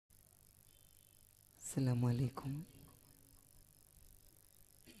അസ്സലാമു അലൈക്കും.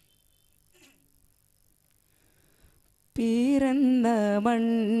 പിറന്ന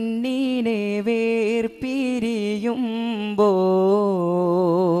മണ്ണിനെ വേർപിരിയുമ്പോൾ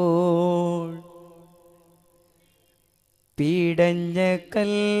പിടഞ്ഞ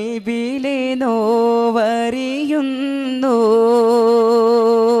കൽബിലെ നോവറിയുന്നു.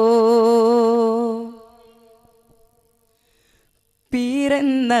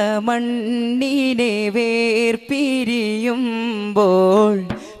 പിറന്ന മണ്ണിനെ വേർപിരിയുമ്പോൾ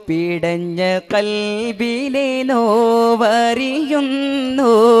പിടഞ്ഞ കൽബിലെ നോവറിയുന്നു.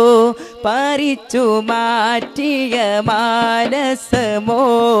 പറിച്ചു മാറ്റിയ മാനസമോടെ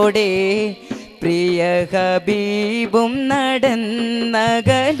പ്രിയ ഹബീബും നടന്നകലുന്നു.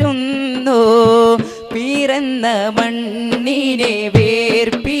 പിറന്ന മണ്ണിനെ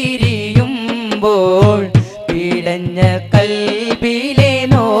വേർപിരിയുമ്പോൾ പിടഞ്ഞ കൽബിലെ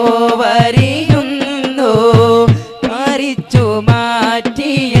നോവറിയുന്നു. പറിച്ചു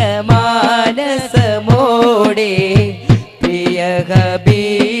മാറ്റിയ മാനസമോടെ പ്രിയ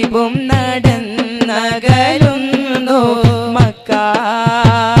ഹബീബും നടന്നകലുന്നു. മക്ക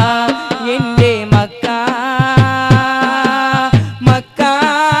എൻ്റെ മക്ക, മക്ക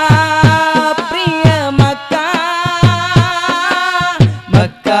പ്രിയ മക്ക,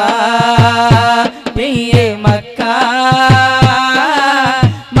 മക്ക പ്രിയ മക്ക,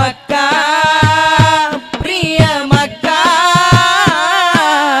 മക്ക പ്രിയ മക്ക.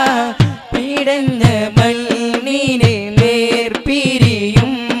 പിടഞ്ഞ മണ്ണിനെ നേർപിരിയുമ്പോൾ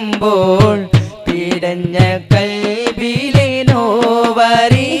പിടഞ്ഞ കൽബിലെ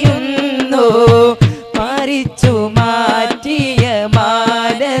നോവറിയുന്നു. പറിച്ചു മാറ്റിയ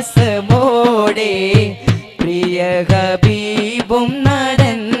മാനസമോടെ പ്രിയ ഹബീബും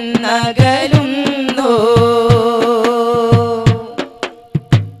നടന്നകലുന്നു.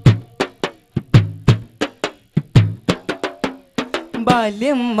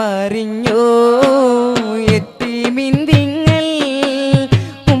 ബാല്യം മറിഞ്ഞു യതീമിന്തിങ്ങൾ,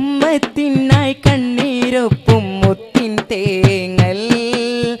 ഉമ്മത്തിനായി കണ്ണീരൊപ്പും മുത്തിൻ തേങ്ങൽ.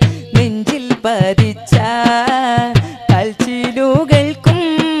 നെഞ്ചിൽ പതിച്ച കൽച്ചിലുകൾക്കും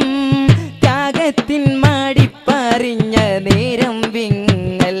ത്യാഗത്തിൻ മാടിപ്പറിഞ്ഞ നേരം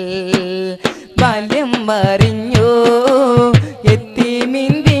വിങ്ങൽ. ബാല്യം മറിഞ്ഞു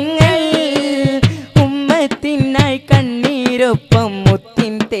യതീമിന്തിങ്ങൾ, ഉമ്മത്തിനായി കണ്ണീരൊപ്പം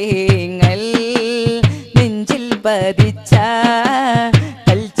മുത്തിൻ തേങ്ങൽ. നെഞ്ചിൽ പതിച്ച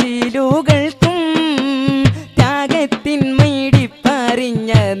കൽച്ചിലുകൾക്കും ത്യാഗത്തിൻ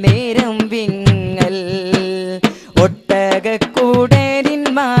മീടിപ്പറിഞ്ഞ നേരം വിങ്ങൽ. ഒട്ടകക്കൂടരിൻ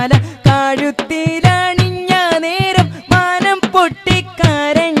മാല കഴുത്തിലണിഞ്ഞ നേരം മാനം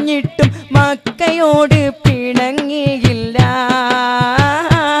പൊട്ടിക്കരഞ്ഞിട്ടും മക്കയോട് പിണങ്ങിയില്ല.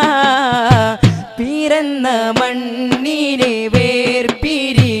 പിറന്ന മണ്ണിനെ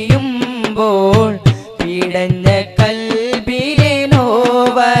വേർപിരിയുമ്പോൾ പിടഞ്ഞ കൽബിലെ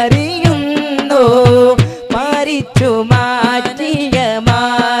നോവറിയുന്നു. മരിച്ചു മാറ്റിയ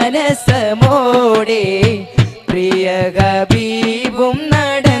മാനസമോടെ പ്രിയ ഹബീബും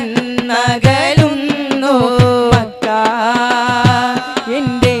നടന്നകലുന്നു. മക്ക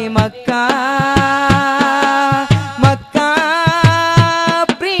എൻ്റെ മക്ക, മക്ക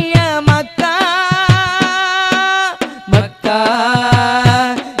പ്രിയ മക്ക, മക്ക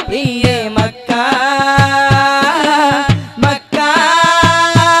പ്രിയ മക്ക, മക്ക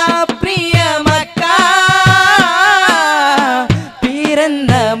പ്രിയ മക്ക.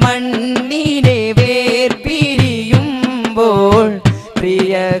 പിറന്ന മണ്ണിനെ വേർപിരിയുമ്പോൾ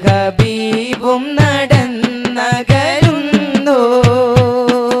പ്രിയ ഹബീബും നടന്നകലുന്നു.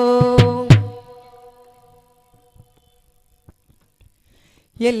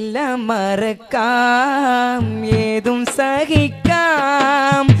 എല്ലാം മറക്കാം, ഏതും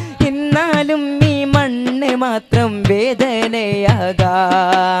സഹിക്കാം, എന്നാലും ഈ മണ്ണ് മാത്രം വേദനയാകാം.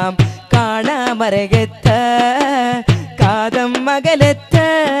 കാണാമരകത്ത് കാതം മകലത്ത്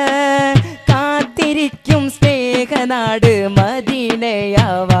കാത്തിരിക്കും സ്നേഹനാട്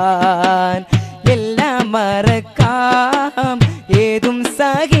മദീനയാവാൻ. എല്ലാം മറക്കാം, ഏതും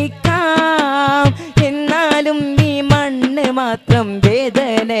സഹിക്കാം, എന്നാലും ഈ മണ്ണ് മാത്രം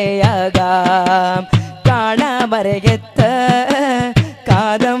വേദനയാകാം. കാണാമരകത്ത്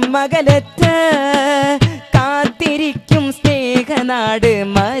കാതം മകലത്ത് കാത്തിരിക്കും സ്നേഹനാട്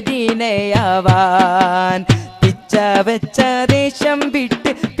മദീനയാവാൻ. പിച്ച വെച്ച ദേശം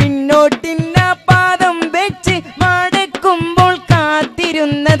വിട്ട് പിന്നോട്ടിന്ന പാദം വെച്ച് മടക്കുമ്പോൾ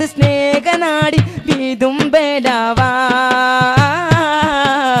കാത്തിരുന്നത് സ്നേഹനാടി വിതുമ്പലാവാൻ.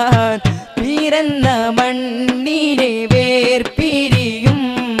 പിറന്ന മണ്ണിനെ വേർപിരിയുമ്പോൾ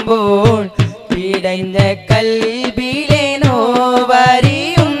പിട പിടഞ്ഞ കൽബിലെ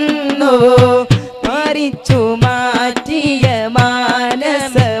നോവറിയുന്നു മരിച്ചു മാറ്റിയ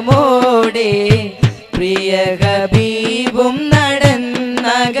മാനസമോടെ പ്രിയ ഹബീബും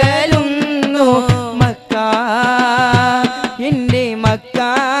നടന്നകലുന്നു മക്ക എൻ്റെ മക്ക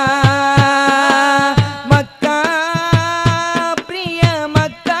മക്ക പ്രിയ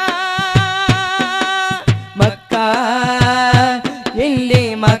മക്ക മക്ക എൻ്റെ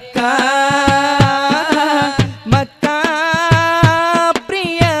മക്ക മക്ക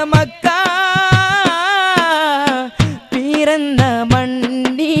പ്രിയ മക്ക പിറന്ന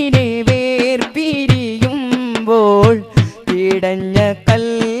മണ്ണിനെ വേർപിരിയുമ്പോൾ പിടഞ്ഞ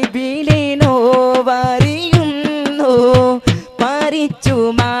കൽബിലെ നോവറിയുന്നു മരിച്ചു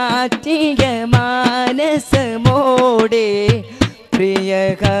മാറ്റിയ മാനസമോടെ പ്രിയ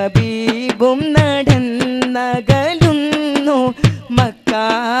ഹബീബും നടന്നകലുന്നു മക്ക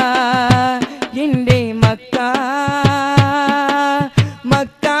എൻ്റെ മക്ക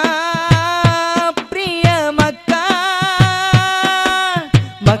മക്ക പ്രിയ മക്ക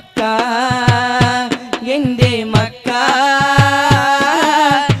മക്ക എൻ്റെ മക്ക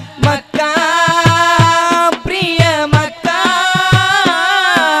മക്ക പ്രിയ മക്ക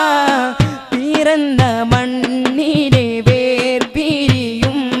പിറന്ന മണ്ണിനെ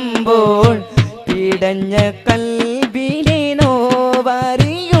വേർപിരിയുമ്പോൾ പിടഞ്ഞ കൽബിലെ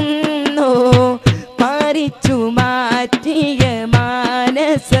നോവറിയുന്നു മരിച്ചു മാറ്റിയ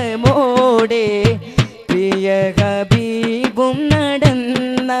മാനസമോടെ പ്രിയ ഹബീബും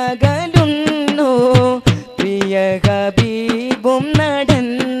നടന്നകലുന്നു പ്രിയ ഹബീബും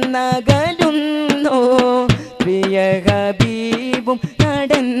നടന്നകലുന്നു പ്രിയ ഹബീബും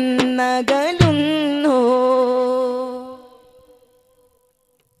നടന്നകലുന്നു.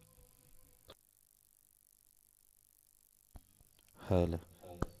 هلا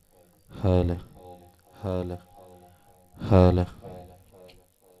هلا هلا هلا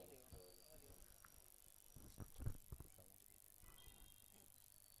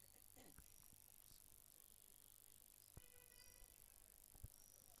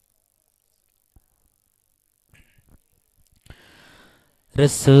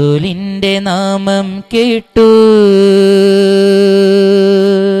റസൂലിൻ്റെ നാമം കേട്ടു